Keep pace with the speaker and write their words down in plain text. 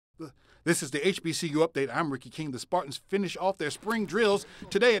This is the HBCU update. I'm Ricky King. The Spartans finish off their spring drills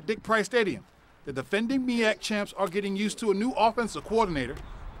today at Dick Price Stadium. The defending MEAC champs are getting used to a new offensive coordinator.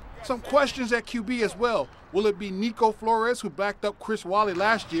 Some questions at QB as well. Will it be Nico Flores, who backed up Chris Wally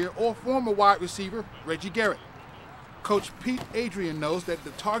last year, or former wide receiver Reggie Garrett? Coach Pete Adrian knows that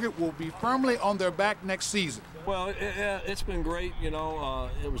the target will be firmly on their back next season. Well, it's been great. You know,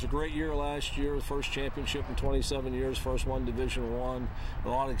 it was a great year last year, the first championship in 27 years, first one Division I, a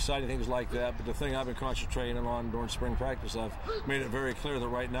lot of exciting things like that. But the thing I've been concentrating on during spring practice, I've made it very clear that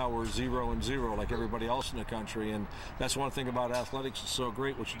right now we're 0-0 like everybody else in the country. And that's one thing about athletics. It's so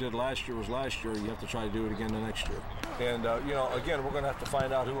great. What you did last year was last year. You have to try to do it again the next year. And, you know, again, we're going to have to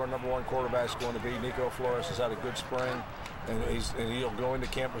find out who our #1 quarterback is going to be. Nico Flores has had a good spring. And he'll go into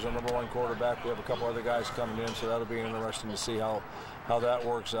camp as our #1 quarterback. We have a couple other guys coming in, so that'll be interesting to see how that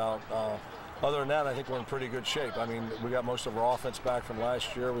works out. Other than that, I think we're in pretty good shape. I mean, we got most of our offense back from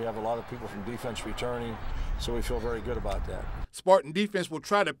last year. We have a lot of people from defense returning, so we feel very good about that. Spartan defense will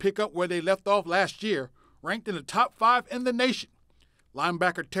try to pick up where they left off last year, ranked in the top 5 in the nation.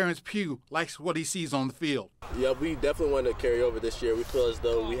 Linebacker Terrence Pugh likes what he sees on the field. Yeah, we definitely want to carry over this year. We feel as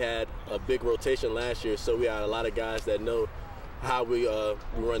though we had a big rotation last year, so we had a lot of guys that know how we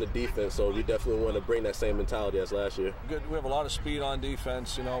run the defense, so we definitely want to bring that same mentality as last year. Good. We have a lot of speed on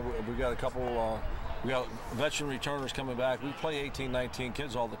defense. You know, we got a couple. We got veteran returners coming back. We play 18, 19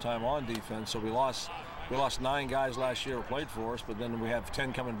 kids all the time on defense, so we lost 9 guys last year who played for us, but then we have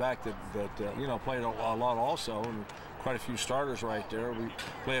 10 coming back that you know, played a lot also, and quite a few starters right there. We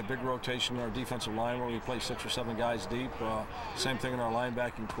play a big rotation in our defensive line where we play 6 or 7 guys deep. Same thing in our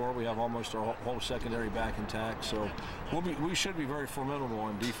linebacking core. We have almost our whole secondary back intact, so we should be very formidable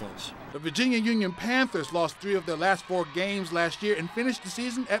on defense. The Virginia Union Panthers lost 3 of their last 4 games last year and finished the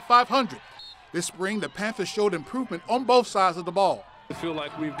season at .500. This spring, the Panthers showed improvement on both sides of the ball. I feel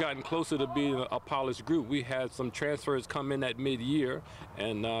like we've gotten closer to being a polished group. We had some transfers come in at mid-year,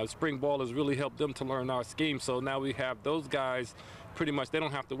 and spring ball has really helped them to learn our scheme. So now we have those guys pretty much, they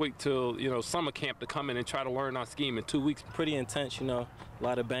don't have to wait till, you know, summer camp to come in and try to learn our scheme in 2 weeks. Pretty intense, you know, a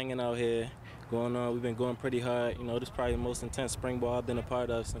lot of banging out here going on. We've been going pretty hard. You know, this is probably the most intense spring ball I've been a part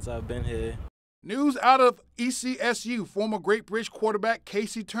of since I've been here. News out of ECSU, former Great Bridge quarterback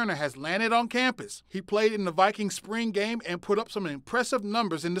Casey Turner has landed on campus. He played in the Vikings spring game and put up some impressive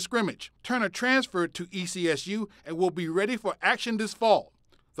numbers in the scrimmage. Turner transferred to ECSU and will be ready for action this fall.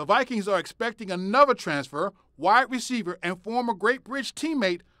 The Vikings are expecting another transfer. Wide receiver and former Great Bridge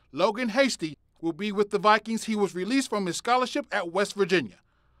teammate Logan Hasty will be with the Vikings. He was released from his scholarship at West Virginia.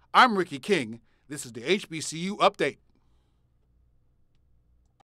 I'm Ricky King. This is the HBCU Update.